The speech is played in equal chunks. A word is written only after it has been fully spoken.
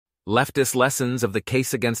Leftist Lessons of the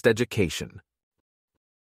Case Against Education.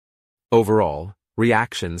 Overall,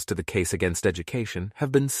 reactions to the case against education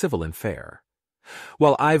have been civil and fair.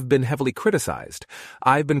 While I've been heavily criticized,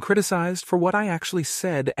 I've been criticized for what I actually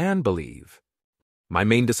said and believe. My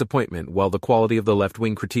main disappointment, while the quality of the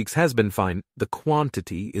left-wing critiques has been fine, the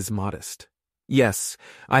quantity is modest. Yes,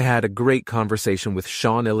 I had a great conversation with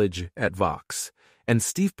Sean Illich at Vox, and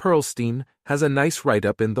Steve Pearlstein has a nice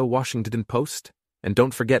write-up in the Washington Post. And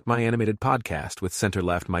don't forget my animated podcast with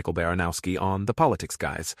center-left Michael Baranowski on The Politics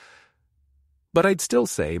Guys. But I'd still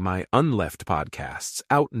say my unleft podcasts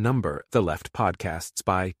outnumber the left podcasts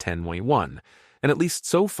by 10-1, and at least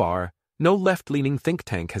so far, no left-leaning think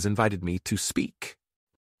tank has invited me to speak.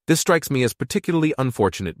 This strikes me as particularly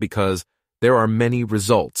unfortunate because there are many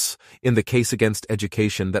results in the case against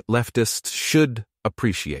education that leftists should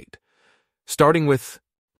appreciate. Starting with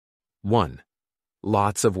 1.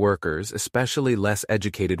 Lots of workers, especially less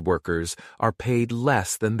educated workers, are paid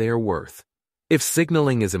less than they are worth. If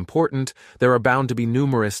signaling is important, there are bound to be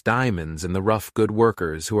numerous diamonds in the rough good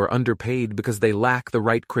workers who are underpaid because they lack the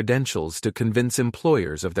right credentials to convince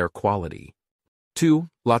employers of their quality. 2.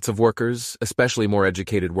 Lots of workers, especially more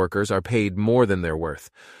educated workers, are paid more than they're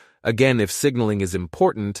worth. Again, if signaling is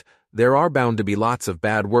important, there are bound to be lots of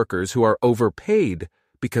bad workers who are overpaid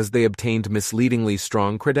because they obtained misleadingly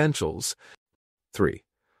strong credentials. 3.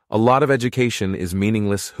 A lot of education is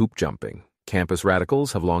meaningless hoop jumping. Campus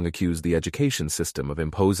radicals have long accused the education system of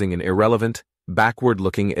imposing an irrelevant,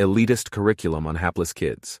 backward-looking elitist curriculum on hapless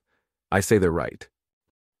kids. I say they're right.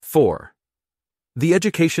 4. The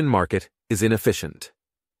education market is inefficient.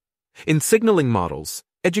 In signaling models,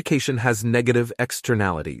 education has negative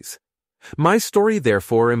externalities. My story,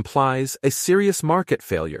 therefore, implies a serious market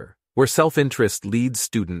failure, where self-interest leads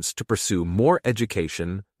students to pursue more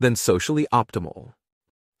education than socially optimal.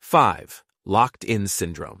 5. Locked-in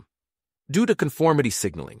syndrome. Due to conformity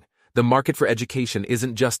signaling, the market for education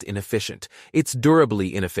isn't just inefficient, it's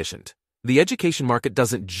durably inefficient. The education market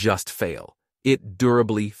doesn't just fail, it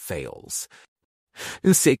durably fails.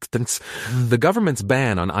 The government's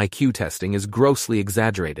ban on IQ testing is grossly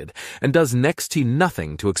exaggerated and does next to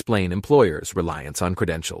nothing to explain employers' reliance on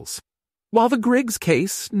credentials. While the Griggs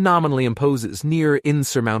case nominally imposes near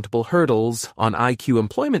insurmountable hurdles on IQ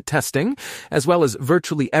employment testing, as well as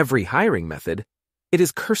virtually every hiring method, it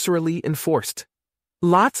is cursorily enforced.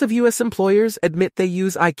 Lots of U.S. employers admit they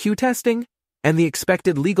use IQ testing, and the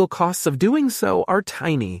expected legal costs of doing so are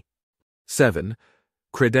tiny. 7.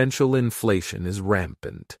 Credential inflation is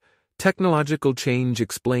rampant. Technological change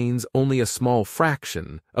explains only a small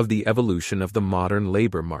fraction of the evolution of the modern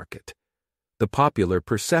labor market. The popular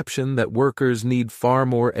perception that workers need far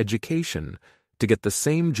more education to get the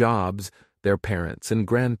same jobs their parents and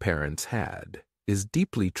grandparents had is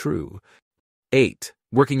deeply true. 8.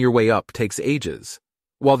 Working your way up takes ages.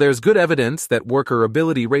 While there's good evidence that worker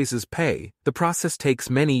ability raises pay, the process takes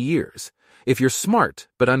many years. If you're smart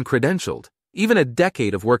but uncredentialed, even a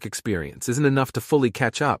decade of work experience isn't enough to fully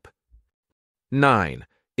catch up. 9.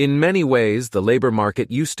 In many ways, the labor market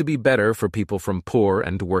used to be better for people from poor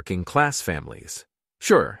and working-class families.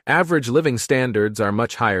 Sure, average living standards are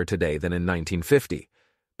much higher today than in 1950.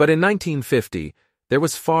 But in 1950, there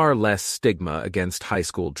was far less stigma against high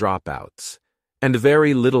school dropouts, and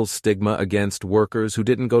very little stigma against workers who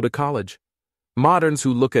didn't go to college. Moderns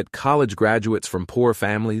who look at college graduates from poor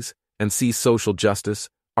families and see social justice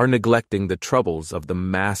are neglecting the troubles of the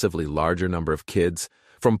massively larger number of kids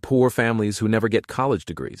from poor families who never get college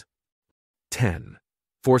degrees. 10.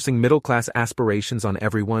 Forcing middle-class aspirations on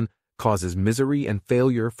everyone causes misery and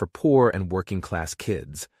failure for poor and working-class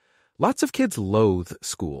kids. Lots of kids loathe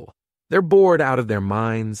school. They're bored out of their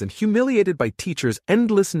minds and humiliated by teachers'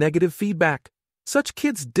 endless negative feedback. Such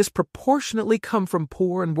kids disproportionately come from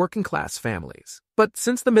poor and working-class families. But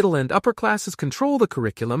since the middle and upper classes control the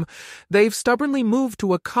curriculum, they've stubbornly moved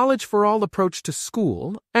to a college-for-all approach to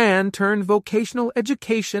school and turned vocational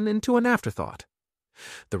education into an afterthought.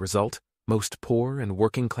 The result? Most poor and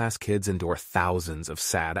working-class kids endure thousands of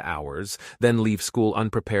sad hours, then leave school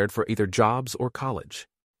unprepared for either jobs or college.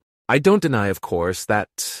 I don't deny, of course,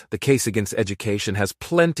 that the case against education has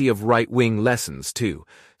plenty of right-wing lessons, too.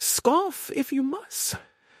 Scoff if you must.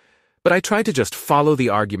 But I try to just follow the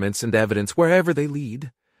arguments and evidence wherever they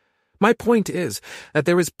lead. My point is that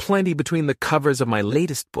there is plenty between the covers of my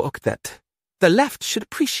latest book that the left should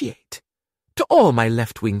appreciate. To all my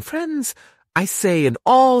left-wing friends, I say in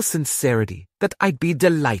all sincerity that I'd be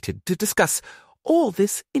delighted to discuss all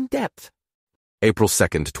this in depth. April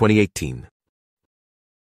 2nd, 2018.